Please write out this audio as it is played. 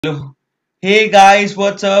Hello. Hey guys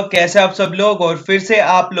what's up, कैसे आप सब लोग। और फिर से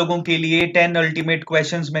आप लोगों के लिए 10 अल्टीमेट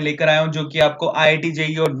क्वेश्चंस में लेकर आया हूं जो कि आपको आईआईटी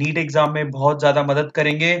जेईई और नीट एग्जाम में बहुत ज्यादा मदद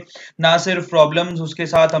करेंगे। ना सिर्फ प्रॉब्लम्स, उसके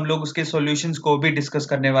साथ हम लोग उसके सॉल्यूशंस को भी डिस्कस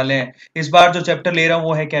करने वाले हैं। इस बार जो चैप्टर ले रहा हूं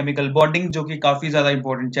वो है केमिकल बॉन्डिंग, जो कि काफी ज्यादा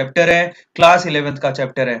इंपॉर्टेंट चैप्टर है, क्लास 11th का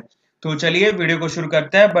चैप्टर है। तो चलिए वीडियो को शुरू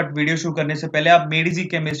करते हैं। बट वीडियो शुरू करने से पहले आप मेडीजी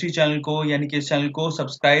केमिस्ट्री चैनल को यानी कि इस चैनल को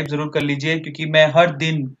सब्सक्राइब जरूर कर लीजिए, क्योंकि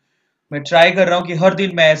मैं ट्राई कर रहा हूं कि हर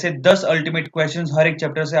दिन मैं ऐसे 10 अल्टीमेट क्वेश्चंस हर एक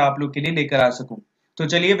चैप्टर से आप लोग के लिए लेकर आ सकूं। तो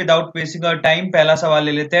चलिए विदाउट वेस्टिंग आवर टाइम पहला सवाल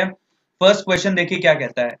ले लेते हैं। फर्स्ट क्वेश्चन देखिए क्या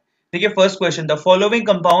कहता है। देखिए first question, the following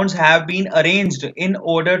compounds have been arranged in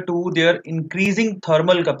order to their increasing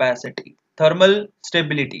thermal capacity, thermal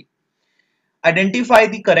stability, identify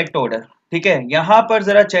the correct order. ठीक है, यहां पर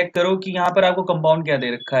जरा चेक करो कि यहां पर आपको कंपाउंड क्या दे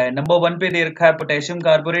रखा है। नंबर 1 पे दे रखा है पोटेशियम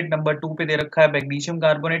कार्बोनेट, नंबर 2 पे दे रखा है मैग्नीशियम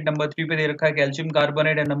कार्बोनेट, नंबर 3 पे दे रखा है कैल्शियम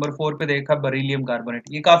कार्बोनेट एंड नंबर 4 पे दे रखा है बेरिलियम कार्बोनेट।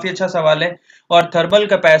 ये काफी अच्छा सवाल है और थर्मल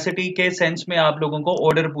कैपेसिटी के सेंस में आप लोगों को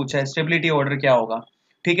ऑर्डर पूछा है, स्टेबिलिटी ऑर्डर क्या होगा।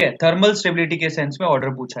 ठीक है, थर्मल स्टेबिलिटी के सेंस में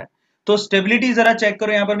ऑर्डर पूछा है। तो स्टेबिलिटी जरा चेक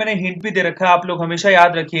करो, यहाँ पर मैंने हिंट भी दे रखा है। आप लोग हमेशा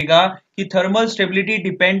याद रखिएगा कि थर्मल स्टेबिलिटी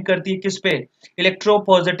डिपेंड करती है किस पे,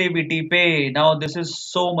 इलेक्ट्रोपॉजिटिविटी पे। Now this is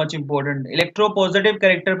so much important, electropositive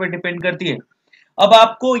character पे डिपेंड करती है। अब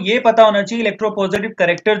आपको ये पता होना चाहिए इलेक्ट्रोपॉजिटिव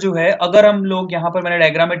कैरेक्टर जो है, अगर हम लोग यहाँ पर मैंने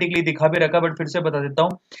डायग्रामेटिकली दिखा भी रखा बट फिर से बता देता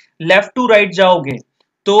हूँ। लेफ्ट टू राइट जाओगे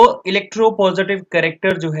तो इलेक्ट्रोपॉजिटिव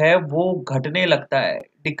कैरेक्टर जो है वो घटने लगता है,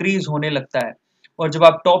 डिक्रीज होने लगता है। और जब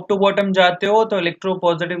आप टॉप टू बॉटम जाते हो तो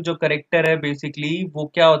इलेक्ट्रोपॉजिटिव जो करेक्टर है बेसिकली वो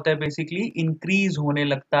क्या होता है, बेसिकली इंक्रीज होने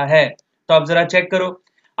लगता है। तो आप जरा चेक करो।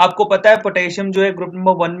 आपको पता है पोटेशियम जो है ग्रुप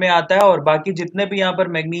नंबर 1 में आता है, और बाकी जितने भी यहाँ पर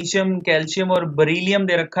मैग्नीशियम, कैल्शियम और बेरिलियम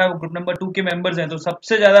दे रखा है वो ग्रुप नंबर 2 के मेंबर्स हैं। तो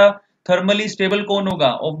सबसे ज्यादा थर्मली स्टेबल कौन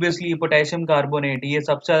होगा? ऑब्वियसली पोटेशियम कार्बोनेट, ये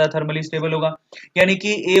सबसे ज्यादा थर्मली स्टेबल होगा। यानी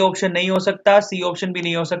कि ए ऑप्शन नहीं हो सकता, सी ऑप्शन भी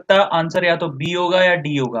नहीं हो सकता, आंसर या तो बी होगा या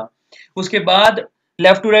डी होगा। उसके बाद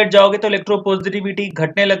लेफ्ट टू राइट जाओगे तो इलेक्ट्रोपॉजिटिविटी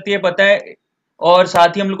घटने लगती है, पता है। और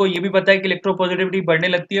साथ ही हम लोग को ये भी पता है कि इलेक्ट्रोपॉजिटिविटी बढ़ने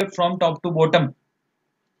लगती है फ्रॉम टॉप टू बॉटम।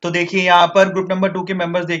 तो देखिए यहाँ पर ग्रुप नंबर 2 के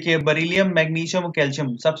मेंबर्स देखिए, बेरिलियम, मैग्नीशियम और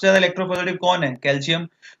कैल्शियम। सबसे ज्यादा इलेक्ट्रोपॉजिटिव कौन है? कैल्शियम।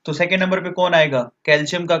 तो सेकंड नंबर पे कौन आएगा?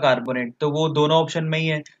 कैल्शियम का कार्बोनेट, तो वो दोनों ऑप्शन में ही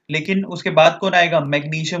है। लेकिन उसके बाद कौन आएगा?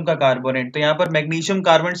 मैग्नीशियम का कार्बोनेट। तो यहाँ पर मैग्नीशियम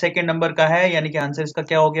कार्बोनेट सेकंड नंबर का है, यानी कि आंसर इसका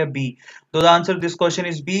क्या हो गया? बी। तो the answer this question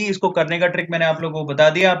is B. इसको करने का ट्रिक मैंने आप लोगों को बता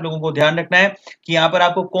दिया। आप लोगों को ध्यान रखना है कि यहाँ पर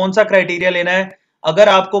आपको कौन सा क्राइटेरिया लेना है। अगर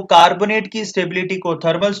आपको कार्बोनेट की स्टेबिलिटी को,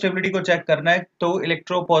 थर्मल स्टेबिलिटी को चेक करना है तो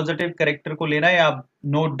इलेक्ट्रोपॉजिटिव कैरेक्टर को लेना है। आप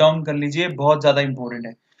नोट डाउन कर लीजिए, बहुत ज्यादा इंपॉर्टेंट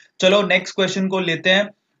है। चलो नेक्स्ट क्वेश्चन को लेते हैं।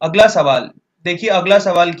 अगला सवाल देखिए, अगला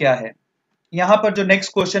सवाल क्या है। यहाँ पर जो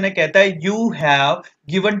नेक्स्ट क्वेश्चन है कहता है you have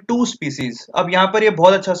given to species. अब यहाँ पर ये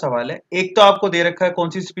बहुत अच्छा सवाल है। एक तो आपको दे रखा है कौन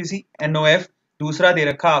सी स्पीसी? NOF। दूसरा दे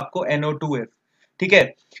रखा है आपको NO2F। ठीक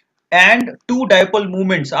है, एंड टू डायपोल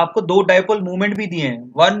मूवमेंट्स, आपको दो डायपोल मूवमेंट भी दिए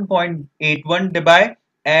हैं, 1.81 डिबाई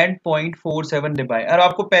एंड 0.47 डिबाई। और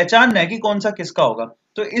आपको पहचानना है कि कौन सा किसका होगा।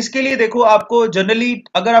 तो इसके लिए देखो, आपको जनरली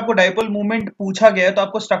अगर आपको डायपोल मूवमेंट पूछा गया है तो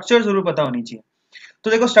आपको स्ट्रक्चर जरूर पता होनी चाहिए।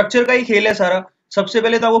 तो देखो स्ट्रक्चर का ही खेल है सारा। सबसे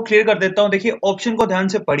पहले तो आपको क्लियर कर देता हूं, देखिए ऑप्शन को ध्यान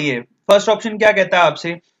से पढ़िए। फर्स्ट ऑप्शन क्या कहता है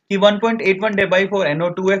आपसे कि 1.81 Debye for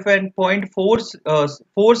NO2F and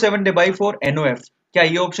 0.47 Debye for NOF। क्या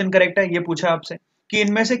ये ऑप्शन करेक्ट है? ये पूछा आपसे कि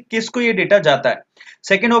इनमें से किसको ये डेटा जाता है।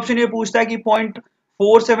 सेकंड ऑप्शन ये पूछता है कि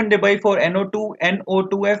 0.47 Debye for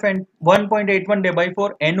NO2F and 1.81 Debye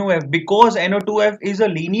for NOF, because NO2F is a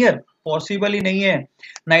linear. Possible ही नहीं है,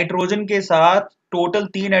 नाइट्रोजन के साथ टोटल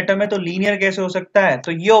 3 एटम है, तो लीनियर कैसे हो सकता है?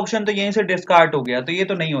 तो ये ऑप्शन तो यहीं से डिस्कार्ड हो गया, तो ये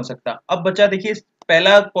तो नहीं हो सकता। अब बचा देखिए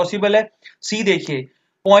पहला पॉसिबल है, सी देखिए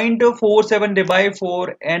 0.47 Dibai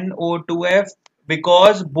 4 NO2F,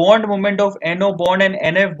 because bond moment of NO bond and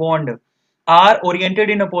NF bond are oriented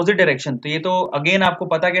in opposite direction. तो ये तो अगेन आपको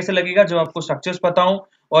पता कैसे लगेगा जब आपको स्ट्रक्चर्स पता हो।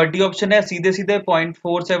 और डी ऑप्शन है सीधे सीधे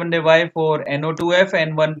 0.47 Dibai 4 NO2F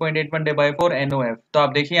and 1.81 Dibai 4 NOF। तो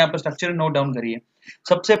आप देखिए यहाँ पर स्ट्रक्चर नोट डाउन करिए।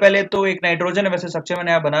 सबसे पहले तो एक नाइट्रोजन है, वैसे स्ट्रक्चर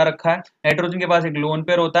मैंने यहाँ बना रखा है। नाइट्रोजन के पास एक लोन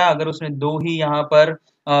पेयर होता है, अगर उसने दो ही यहाँ पर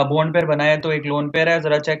बॉन्ड पेयर बनाए तो एक लोन पेयर है,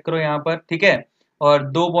 जरा चेक करो यहाँ पर। ठीक है, और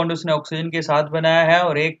दो बॉन्ड उसने ऑक्सीजन के साथ बनाया है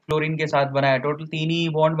और एक फ्लोरीन के साथ बनाया है, टोटल 3 ही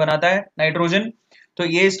बॉन्ड बनाता है नाइट्रोजन। तो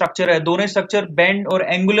ये स्ट्रक्चर है, दोनों स्ट्रक्चर बेंड और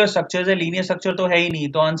एंगुलर स्ट्रक्चर है, लीनियर स्ट्रक्चर तो है ही नहीं।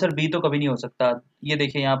 तो आंसर बी तो कभी नहीं हो सकता। ये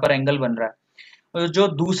देखिए यहाँ पर एंगल बन रहा है। जो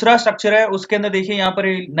दूसरा स्ट्रक्चर है उसके अंदर देखिए यहाँ पर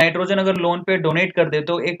नाइट्रोजन अगर लोन पे डोनेट कर दे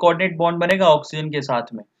तो एक कोऑर्डिनेट बॉन्ड बनेगा ऑक्सीजन के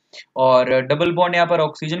साथ में, और डबल बॉन्ड यहाँ पर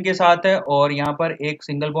ऑक्सीजन के साथ है और यहाँ पर एक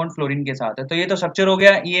सिंगल बॉन्ड फ्लोरीन के साथ है। तो ये तो स्ट्रक्चर हो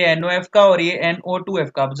गया, ये NOF का और ये NO2F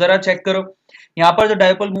का। अब जरा चेक करो यहाँ पर जो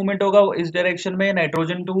डायपोल मूवमेंट होगा वो इस डायरेक्शन में,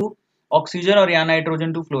 नाइट्रोजन टू ऑक्सीजन और यहाँ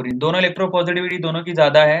नाइट्रोजन टू फ्लोरीन, दोनों इलेक्ट्रोपॉजिटिविटी दोनों की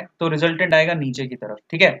ज्यादा है, तो रिजल्टेंट आएगा नीचे की तरफ,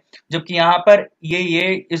 ठीक है। जबकि यहाँ पर ये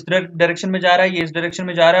इस डायरेक्शन में जा रहा है, ये इस डायरेक्शन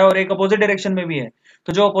में जा रहा है, और एक अपोजिट डायरेक्शन में भी है,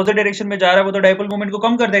 तो जो अपोजिट डायरेक्शन में जा रहा है वो तो डाइपोल मोमेंट को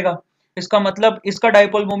कम कर देगा। इसका मतलब इसका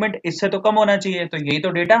डाइपोल मोमेंट इससे तो कम होना चाहिए, तो यही तो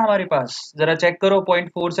डेटा हमारे पास। जरा चेक करो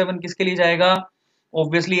 0.47 किसके लिए जाएगा,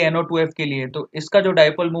 ऑब्वियसली NO2F के लिए, तो इसका जो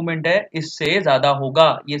डाइपोल मोमेंट है इससे ज्यादा होगा।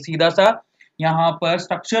 ये सीधा सा यहाँ पर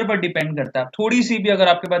स्ट्रक्चर पर डिपेंड करता है। थोड़ी सी भी अगर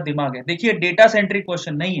आपके पास दिमाग है, देखिए डेटा सेंट्रिक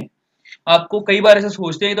क्वेश्चन नहीं है, आपको कई बार ऐसे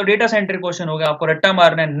सोचते हैं तो डेटा सेंट्रिक क्वेश्चन हो गया, आपको रट्टा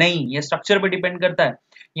मारना है, नहीं, ये स्ट्रक्चर पर डिपेंड करता है।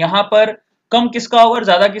 यहाँ पर कम किसका होगा और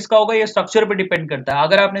ज्यादा किसका होगा, ये स्ट्रक्चर पर डिपेंड करता है।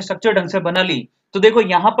 अगर आपने स्ट्रक्चर ढंग से बना ली तो देखो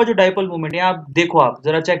यहाँ पर जो डाइपोल मूवमेंट है, आप देखो, आप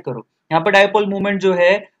जरा चेक करो, यहाँ पर डाइपोल मूवमेंट जो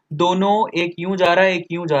है दोनों, एक यूं जा रहा है एक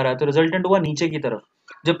यूं जा रहा है, तो रिजल्टेंट हुआ नीचे की तरफ।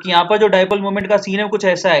 जबकि यहाँ पर जो डाइपोल मूवमेंट का सीन है कुछ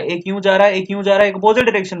ऐसा है, एक यूं जा रहा है एक यूं जा रहा है, एक अपोजिट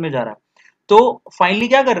डायरेक्शन में जा रहा है, तो फाइनली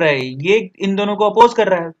क्या कर रहा है, ये इन दोनों को अपोज कर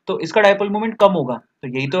रहा है, तो इसका डाइपोल मूवमेंट कम होगा, तो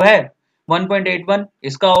यही तो है 1.81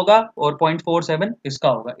 इसका होगा और 0.47 इसका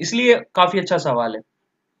होगा, इसलिए काफी अच्छा सवाल है।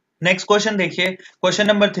 नेक्स्ट क्वेश्चन देखिए, क्वेश्चन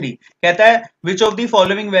नंबर 3 कहता है which of the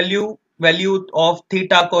following value of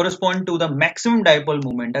theta कोरिस्पॉन्ड to the maximum dipole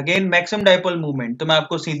movement. Again maximum dipole movement, तो मैं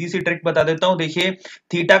आपको सीधी सी ट्रिक बता देता हूं। देखिए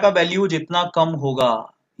थीटा का वैल्यू जितना कम होगा,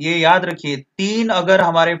 ये याद रखिए, 3 अगर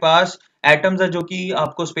हमारे पास एटम्स है जो कि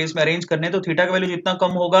आपको स्पेस में अरेंज करने, तो थीटा का वैल्यू जितना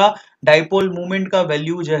कम होगा डाइपोल मूवमेंट का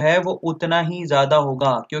वैल्यू जो है वो उतना ही ज्यादा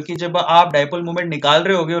होगा। क्योंकि जब आप डाइपोल मूवमेंट निकाल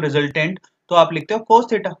रहे होगे रिजल्टेंट, तो आप लिखते हो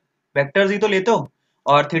कोस थीटा, वेक्टर्स ही तो लेते हो,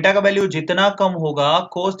 और थीटा का वैल्यू जितना कम होगा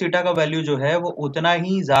कोस थीटा का वैल्यू जो है वो उतना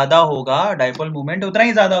ही ज्यादा होगा, डाइपोल मूवमेंट उतना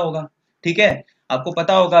ही ज्यादा होगा, ठीक है। आपको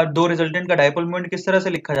पता होगा दो रिजल्टेंट का डाइपोल मूवमेंट किस तरह से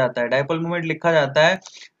लिखा जाता है, डाइपोल मूवमेंट लिखा जाता है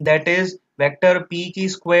दैट इज वेक्टर p की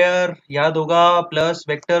स्क्वायर, याद होगा, प्लस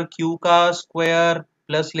वेक्टर q का स्क्वायर,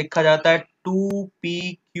 प्लस लिखा जाता है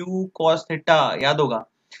 2pq cos थीटा, याद होगा।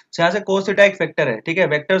 यहाँ से cos थीटा एक वेक्टर है, ठीक है,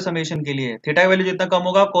 वेक्टर समेशन के लिए थीटा का वैल्यू जितना कम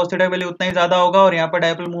होगा cos थीटा का वैल्यू उतना ही ज्यादा होगा, और यहाँ पर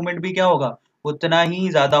डाइपोल मूवमेंट भी क्या होगा, उतना ही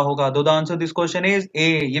ज्यादा होगा। दो the answer this question is a.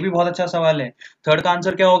 ये भी बहुत अच्छा सवाल है, थर्ड का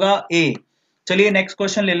आंसर क्या होगा, ए। चलिए नेक्स्ट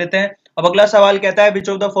क्वेश्चन ले लेते हैं। अब अगला सवाल कहता है which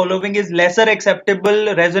of the following is lesser acceptable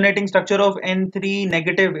resonating structure of N3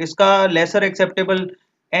 negative. इसका लेसर एक्सेप्टेबल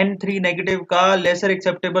N3 नेगेटिव का लेसर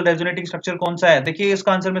एक्सेप्टेबल रेजोनेटिंग स्ट्रक्चर कौन सा है। देखिए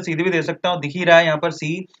इसका आंसर मैं सीधे भी दे सकता हूँ, दिख ही रहा है यहाँ पर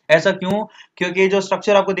सी। ऐसा क्यों, क्योंकि जो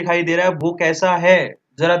स्ट्रक्चर आपको दिखाई दे रहा है वो कैसा है,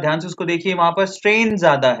 जरा ध्यान से उसको देखिए, वहां पर स्ट्रेन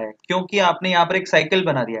ज्यादा है क्योंकि आपने यहाँ पर एक साइकिल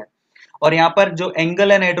बना दिया है, और यहाँ पर जो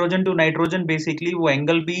एंगल है नाइट्रोजन टू नाइट्रोजन, बेसिकली वो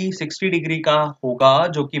एंगल भी 60 डिग्री का होगा,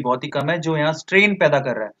 जो कि बहुत ही कम है, जो यहाँ स्ट्रेन पैदा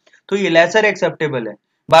कर रहा है, तो ये लेसर एक्सेप्टेबल है,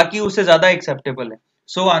 बाकी उससे ज्यादा एक्सेप्टेबल है।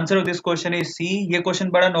 So answer of this question is सी। ये क्वेश्चन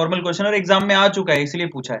बड़ा नॉर्मल क्वेश्चन और एग्जाम में आ चुका है, इसलिए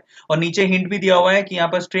पूछा है, और नीचे हिंट भी दिया हुआ है कि यहाँ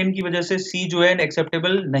पर स्ट्रेन की वजह से सी जो है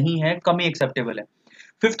एक्सेप्टेबल नहीं है, कम ही एक्सेप्टेबल है।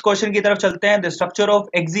 फिफ्थ क्वेश्चन की तरफ चलते हैं। The structure of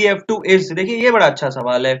XeF2 is, देखिए ये बड़ा अच्छा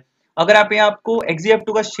सवाल है। अगर आप यहाँ आपको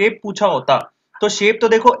XeF2 का शेप पूछा होता, तो शेप तो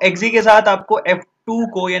देखो Xe के साथ आपको F2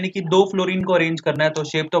 को यानी कि 2 फ्लोरीन को अरेंज करना है, तो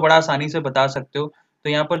शेप तो बड़ा आसानी से बता सकते हो। तो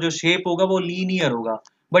यहाँ पर जो शेप होगा वो लीनियर होगा,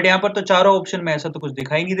 बट यहाँ पर तो चारों ऑप्शन में ऐसा तो कुछ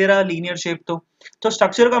दिखाई नहीं दे रहा लीनियर शेप। तो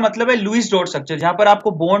स्ट्रक्चर का मतलब है लुईस डॉट स्ट्रक्चर, जहां पर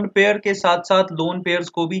आपको बॉन्ड पेयर के साथ साथ लोन पेयर्स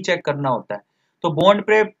को भी चेक करना होता है। तो bond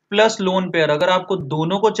pair plus lone pair, अगर आपको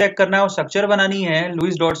दोनों को चेक करना है और स्ट्रक्चर बनानी है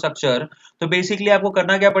लुईस डॉट स्ट्रक्चर, तो बेसिकली आपको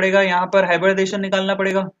करना क्या पड़ेगा, यहाँ पर हाइब्रिडाइजेशन निकालना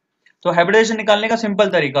पड़ेगा। तो हाइब्रिडाइजेशन निकालने का सिंपल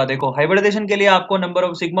तरीका देखो, हाइब्रिडाइजेशन के लिए आपको number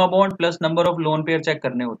of sigma bond plus number of lone pair check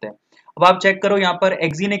करने होते हैं। अब आप चेक करो यहाँ पर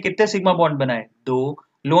Xe ने कितने सिग्मा बॉन्ड बनाए, 2,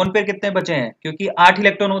 लोन पेयर कितने बचे हैं, क्योंकि 8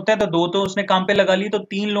 इलेक्ट्रॉन होते हैं तो 2 तो उसने काम पे लगा ली, तो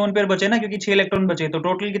 3 लोन पेयर बचे ना, क्योंकि 6 इलेक्ट्रॉन बचे, तो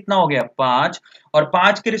टोटल कितना हो गया 5, और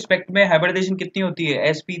 5 के रिस्पेक्ट में हाइब्रिडाइजेशन कितनी होती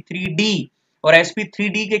है sp3d, और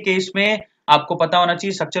sp3d के केस में आपको पता होना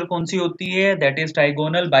चाहिए स्ट्रक्चर कौन सी होती है, दैट इज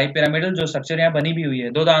ट्राइगोनल बाइपिरामिडल, जो स्ट्रक्चर यहाँ बनी भी हुई है।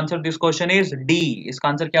 दो the answer this question is D, इसका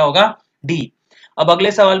आंसर क्या होगा, डी। अब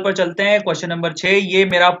अगले सवाल पर चलते हैं, क्वेश्चन नंबर 6। ये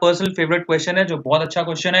मेरा पर्सनल फेवरेट क्वेश्चन है, जो बहुत अच्छा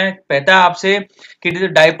क्वेश्चन है। कहता है आपसे कि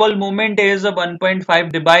डाइपोल मोमेंट इज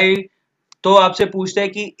 1.5 डिवाइड, तो आपसे पूछते हैं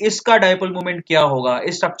कि इसका डाइपोल मोमेंट क्या होगा,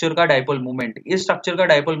 इस स्ट्रक्चर का डाइपोल मोमेंट, इस स्ट्रक्चर का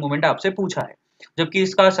डाइपोल मोमेंट आपसे पूछा है, जबकि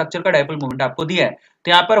इसका स्ट्रक्चर का डाइपोल मोमेंट आपको दिया है।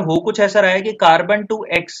 तो यहाँ पर हो कुछ ऐसा रहा है कि कार्बन टू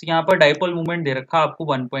एक्स, यहाँ पर डाइपोल मोमेंट दे रखा आपको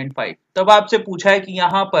 1.5। तब आपसे पूछा है कि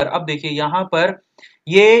यहाँ पर, अब देखिए यहाँ पर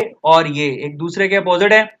ये और ये एक दूसरे के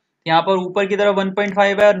अपोजिट है, यहाँ पर ऊपर की तरफ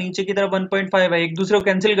 1.5 है और नीचे की तरफ 1.5 है, एक दूसरे को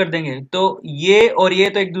कैंसिल कर देंगे, तो ये और ये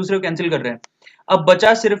तो एक दूसरे को कैंसिल कर रहे हैं। अब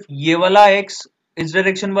बचा सिर्फ ये वाला x, इस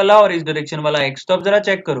डायरेक्शन वाला और इस डायरेक्शन वाला x। तो अब जरा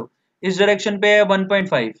चेक करो, इस डायरेक्शन पे है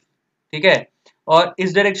 1.5, ठीक है, और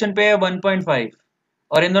इस डायरेक्शन पे है 1.5,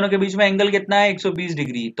 और इन दोनों के बीच में एंगल कितना है 120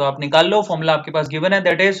 डिग्री। तो आप निकाल लो, फॉर्मूला आपके पास गिवन है,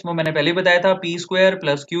 दैट इज वो मैंने पहले बताया था, p square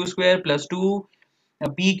plus q square plus 2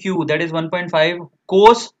 pq that is 1.5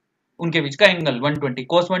 कोस उनके बीच का एंगल 120।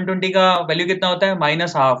 cos 120 का वैल्यू कितना होता है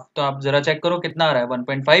 -हाफ। तो आप जरा चेक करो कितना आ रहा है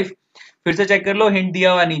 1.5। फिर से चेक कर लो, हिंट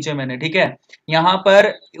दिया हुआ नीचे मैंने, ठीक है। यहाँ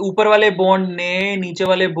पर ऊपर वाले बॉन्ड ने नीचे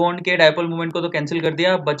वाले बॉन्ड के डायपोल मोमेंट को तो कैंसिल कर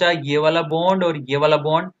दिया, बचा ये वाला बॉन्ड और ये वाला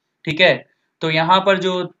बॉन्ड, ठीक है। तो यहाँ पर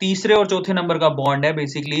जो तीसरे और चौथे नंबर का बॉन्ड है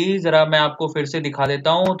बेसिकली, जरा मैं आपको फिर से दिखा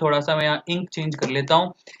देता हूँ, थोड़ा सा मैं यहाँ इंक चेंज कर लेता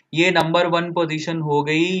हूँ। ये नंबर 1 पोजीशन हो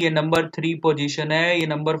गई, ये नंबर 3 पोजीशन है, ये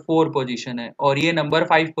नंबर 4 पोजीशन है और ये नंबर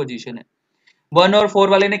 5 पोजीशन है। 1 और 4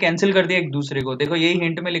 वाले ने कैंसिल कर दिया एक दूसरे को, देखो यही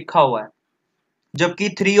हिंट में लिखा हुआ है। जबकि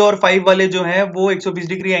 3 और 5 वाले जो हैं वो 120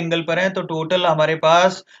 डिग्री एंगल पर हैं, तो टोटल हमारे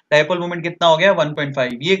पास डायपोल मोमेंट कितना हो गया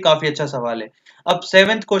 1.5। ये काफी अच्छा सवाल है। अब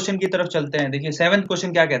 7th क्वेश्चन की तरफ चलते हैं। देखिए 7th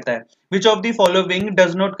क्वेश्चन क्या कहता है, which of the following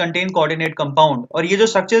does not contain coordinate compound. और ये जो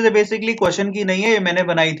स्ट्रक्चर है बेसिकली क्वेश्चन की नहीं है, ये मैंने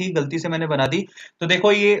बनाई थी, गलती से मैंने बना दी। तो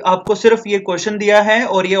देखो ये आपको सिर्फ ये क्वेश्चन दिया है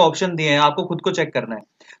और ये ऑप्शन दिए हैं, आपको खुद को चेक करना है।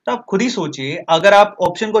 तो आप खुद ही सोचिए, अगर आप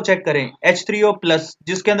ऑप्शन को चेक करें H3O प्लस,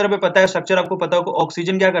 जिसके अंदर हमें पता है स्ट्रक्चर, आपको पता हो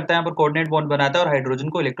ऑक्सीजन क्या करता है यहाँ पर कोऑर्डिनेट बॉन्ड बनाता है और हाइड्रोजन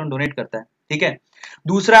को इलेक्ट्रॉन डोनेट करता है, ठीक है।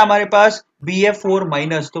 दूसरा हमारे पास BF4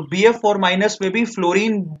 माइनस, तो BF4 माइनस में भी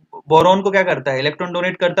फ्लोरीन बोरॉन को क्या करता है, इलेक्ट्रॉन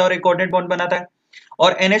डोनेट करता है और एक कोऑर्डिनेट बॉन्ड बनाता है।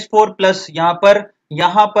 और NH4 प्लस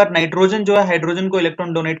यहाँ पर नाइट्रोजन जो है हाइड्रोजन को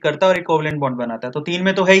इलेक्ट्रॉन डोनेट करता है और एक कोवलेंट बॉन्ड बनाता है। तो 3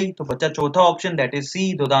 में तो है ही, तो बच्चा चौथा ऑप्शन, दैट इज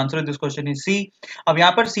सी। तो the answer of this question is सी। अब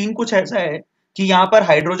यहाँ पर सीन कुछ ऐसा है कि यहाँ पर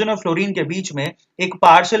हाइड्रोजन और फ्लोरीन के बीच में एक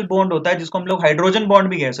पार्शियल बॉन्ड होता है जिसको हम लोग हाइड्रोजन बॉन्ड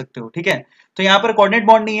भी कह सकते हो, ठीक है। तो यहाँ पर कोऑर्डिनेट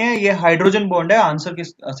बॉन्ड नहीं है, ये हाइड्रोजन बॉन्ड है। आंसर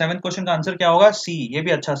किस 7th क्वेश्चन का आंसर क्या होगा, सी। ये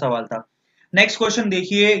भी अच्छा सवाल था। नेक्स्ट क्वेश्चन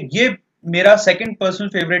देखिए, ये मेरा सेकंड पर्सनल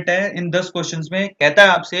फेवरेट है इन 10 क्वेश्चंस में। कहता है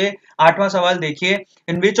आपसे 8वां सवाल देखिए,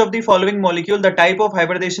 इन which of the following molecule the type of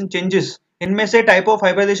hybridisation changes. इनमें से टाइप ऑफ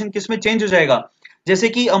हाइब्रिडेशन किस में चेंज हो जाएगा। जैसे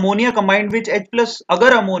कि अमोनिया कंबाइंड विच H+,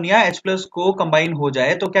 अगर अमोनिया H+ को कंबाइन हो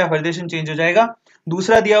जाए तो क्या हाइब्रिडेशन चेंज हो जाएगा।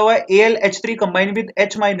 दूसरा दिया हुआ है AlH3 कंबाइन विद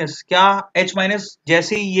H-, क्या H-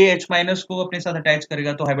 जैसे ही ये H- को अपने साथ अटैच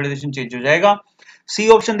करेगा तो हाइब्रिडेशन चेंज हो जाएगा। सी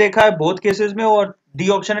ऑप्शन देखा है बोथ केसेस में, और डी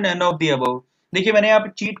ऑप्शन है नन ऑफ दी अबव। देखिए मैंने यहाँ पे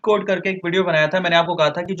चीट कोड करके एक वीडियो बनाया था, मैंने आपको कहा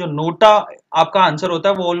था कि जो नोटा आपका आंसर होता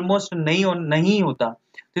है वो ऑलमोस्ट नहीं होता,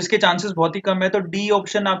 तो इसके चांसेस बहुत ही कम है। तो डी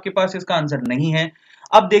ऑप्शन आपके पास इसका आंसर नहीं है।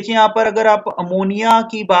 अब देखिए यहाँ पर अगर आप अमोनिया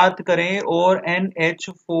की बात करें और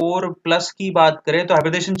NH4 प्लस की बात करें तो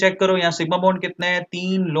हाइब्रिडेशन चेक करो, यहाँ सिग्मा बॉन्ड कितने हैं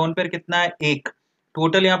 3, लोन पेयर कितना है 1,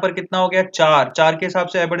 टोटल यहाँ पर कितना हो गया 4 के हिसाब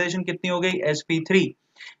से हाइब्रिडेशन कितनी हो गई sp3।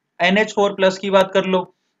 NH4 प्लस की बात कर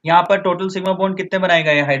लो, यहाँ पर टोटल सिग्मा बॉन्ड कितने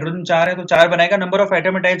बनाएगा, ये हाइड्रोजन 4 है तो 4 बनाएगा, नंबर ऑफ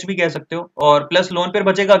एटम अटैच भी कह सकते हो। और प्लस लोन पेयर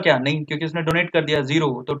बचेगा क्या, नहीं, क्योंकि इसने डोनेट कर दिया 0,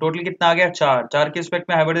 तो टोटल कितना आ गया 4 के रिस्पेक्ट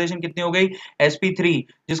में हाइब्रिडेशन कितनी हो गई sp3।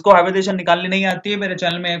 जिसको हाइब्रिडेशन निकालनी नहीं आती है मेरे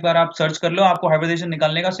चैनल में एक बार आप सर्च कर लो, आपको हाइब्रिडेशन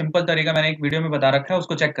निकालने का सिंपल तरीका मैंने एक वीडियो में बता रखा है,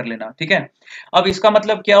 उसको चेक कर लेना, ठीक है। अब इसका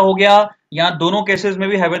मतलब क्या हो गया, यहाँ दोनों केसेस में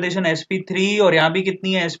भी हाइब्रिडेशन sp3 और यहाँ भी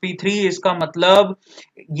कितनी है sp3, इसका मतलब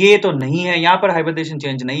ये तो नहीं है, यहाँ पर हाइब्रिडेशन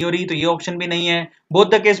चेंज नहीं हो रही, तो ये ऑप्शन भी नहीं है। बोथ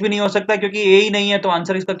द केस भी नहीं हो सकता क्योंकि ए ही नहीं है, तो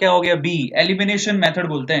आंसर इसका क्या हो गया बी, एलिमिनेशन मेथड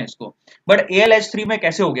बोलते हैं इसको। बट AlH3 में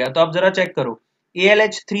कैसे हो गया, तो आप जरा चेक करो।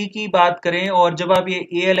 AlH3 की बात करें और जब आप ये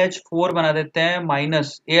AlH4 बना देते हैं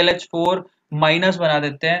माइनस, AlH4 माइनस बना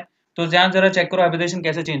देते हैं, तो ध्यान जरा चेक करो हाइब्रिडेशन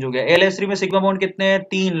कैसे चेंज हो गया। AlH3 में सिग्मा बॉन्ड कितने हैं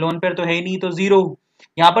 3, लोन पेयर तो है ही नहीं तो 0।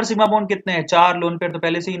 यहाँ पर सिग्मा बॉन्ड कितने हैं 4, लोन पेयर तो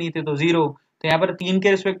पहले से ही नहीं थे तो 0। तो यहाँ पर 3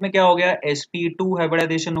 के रिस्पेक्ट में क्या हो गया sp2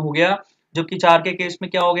 हाइब्रिडेशन हो गया, जबकि 4 के केस में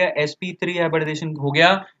क्या हो गया sp3 हाइब्रिडेशन हो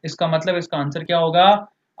गया। इसका मतलब इसका आंसर क्या होगा,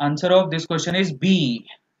 answer of this question is B.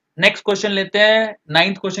 Next question लेते हैं,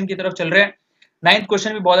 9th क्वेश्चन की तरफ चल रहे हैं। 9th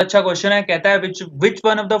क्वेश्चन भी बहुत अच्छा क्वेश्चन है। कहता है which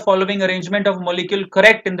one of the following arrangement of molecule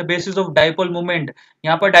correct in the basis of dipole moment.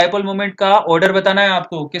 यहाँ पर डायपोल मोमेंट का ऑर्डर बताना है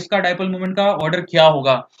आपको, किसका डायपोल मोमेंट का ऑर्डर क्या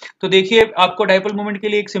होगा। तो देखिए आपको डायपोल मोमेंट के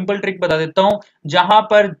लिए एक सिंपल ट्रिक बता देता हूं, जहां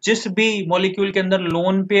पर जिस भी मॉलिक्यूल के अंदर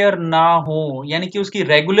लोन पेयर ना हो, यानी कि उसकी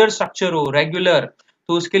रेगुलर स्ट्रक्चर हो, रेगुलर,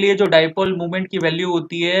 तो उसके लिए जो डायपोल मोमेंट की वैल्यू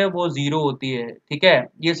होती है वो 0 होती है, ठीक है।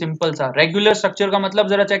 ये सिंपल सा रेगुलर स्ट्रक्चर का मतलब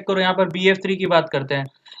जरा चेक करो, यहाँ पर BF3 की बात करते हैं।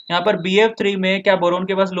 यहाँ पर BF3 में क्या बोरोन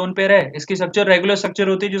के पास लोन पेयर है, इसकी स्ट्रक्चर रेगुलर स्ट्रक्चर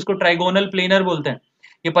होती है जिसको ट्राइगोनल प्लेनर बोलते हैं।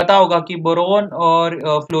 ये पता होगा कि बोरोन और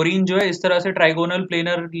फ्लोरीन जो है इस तरह से ट्राइगोनल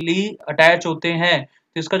प्लेनरली अटैच होते हैं,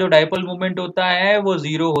 तो इसका जो डायपोल मूवमेंट होता है वो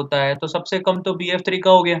 0 होता है। तो सबसे कम तो BF3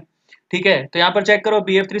 का हो गया, ठीक है। तो यहाँ पर चेक करो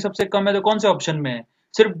BF3 सबसे कम है तो कौन से ऑप्शन में है,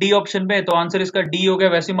 सिर्फ डी ऑप्शन में है, तो आंसर इसका डी हो गया,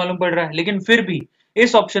 वैसे मालूम पड़ रहा है। लेकिन फिर भी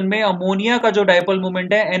इस ऑप्शन में अमोनिया का जो डायपोल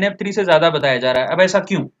मूवमेंट है NF3 से ज्यादा बताया जा रहा है। अब ऐसा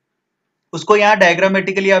क्यों, उसको यहाँ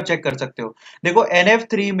डायग्रामेटिकली आप चेक कर सकते हो। देखो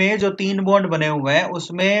NF3 में जो 3 बॉन्ड बने हुए हैं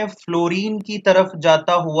उसमें फ्लोरीन की तरफ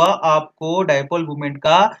जाता हुआ आपको डायपोल मूवमेंट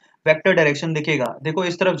का वेक्टर डायरेक्शन दिखेगा, देखो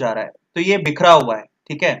इस तरफ जा रहा है, तो ये बिखरा हुआ है,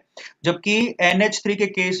 ठीक है। जबकि NH3 के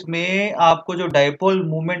केस में आपको जो डायपोल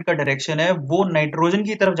मूवमेंट का डायरेक्शन है वो नाइट्रोजन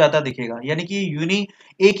की तरफ जाता दिखेगा, यानी कि यूनि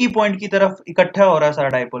एक ही पॉइंट की तरफ इकट्ठा हो रहा है सारा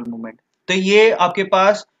डायपोल मूवमेंट। तो ये आपके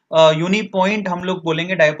पास यूनि पॉइंट हम लोग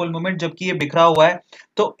बोलेंगे डायपोल मूवमेंट, जबकि ये बिखरा हुआ है।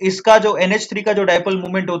 तो इसका जो NH3 का जो डायपोल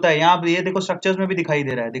मूवमेंट होता है, यहाँ पे ये देखो स्ट्रक्चर्स में भी दिखाई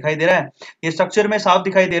दे रहा है, दिखाई दे रहा है, ये स्ट्रक्चर में साफ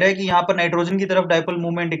दिखाई दे रहा है कि यहाँ पर नाइट्रोजन की तरफ डायपोल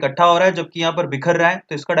मूवमेंट इकट्ठा हो रहा है, जबकि यहाँ पर बिखर रहा है।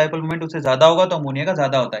 तो इसका डायपोल मूवमेंट उससे ज्यादा होगा, तो अमोनिया का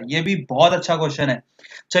ज्यादा होता है। ये भी बहुत अच्छा क्वेश्चन है।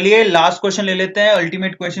 चलिए लास्ट क्वेश्चन ले लेते हैं।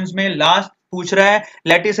 अल्टीमेट क्वेश्चंस में लास्ट पूछ रहा है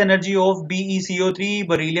lattice energy of BeCO3,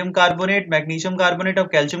 beryllium carbonate, magnesium carbonate और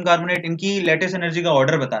कैल्शियम कार्बोनेट, इनकी लेटिस एनर्जी का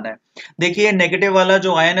ऑर्डर बताना है। देखिए नेगेटिव वाला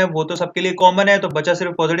जो आयन है वो तो सबके लिए कॉमन है, तो बचा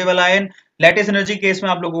सिर्फ पॉजिटिव वाला आयन। लेटिस एनर्जी केस में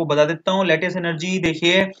आप लोगों को बता देता हूँ। लेटिस एनर्जी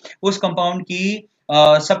देखिए उस कंपाउंड की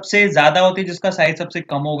सबसे ज्यादा होती है जिसका साइज सबसे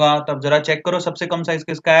कम होगा। तो अब जरा चेक करो सबसे कम साइज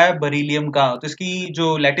किसका है, बेरिलियम का, तो इसकी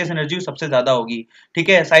जो लेटिस एनर्जी सबसे ज्यादा होगी। ठीक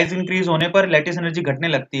है, साइज इंक्रीज होने पर लेटिस एनर्जी घटने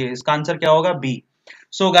लगती है। इसका आंसर क्या होगा, B.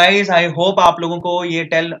 So guys I hope आप लोगों को ये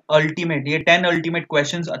 10 अल्टीमेट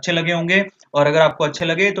क्वेश्चंस अच्छे लगे होंगे। और अगर आपको अच्छे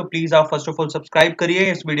लगे तो प्लीज आप फर्स्ट ऑफ ऑल सब्सक्राइब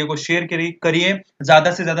करिए, इस वीडियो को शेयर करिए,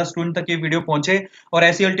 ज्यादा से ज्यादा स्टूडेंट तक ये वीडियो पहुंचे। और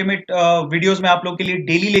ऐसी अल्टीमेट वीडियोस में आप लोग के लिए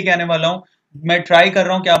डेली लेके आने वाला हूँ। मैं ट्राई कर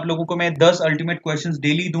रहा हूँ कि आप लोगों को मैं 10 अल्टीमेट क्वेश्चंस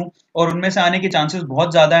डेली दूं, और उनमें से आने के चांसेस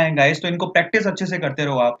बहुत ज्यादा हैं गाइस, तो इनको प्रैक्टिस अच्छे से करते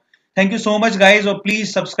रहो आप। Thank you so much guys, और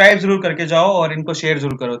प्लीज सब्सक्राइब जरूर करके जाओ और इनको शेयर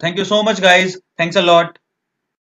जरूर करो। Thank you so much guys, thanks a lot.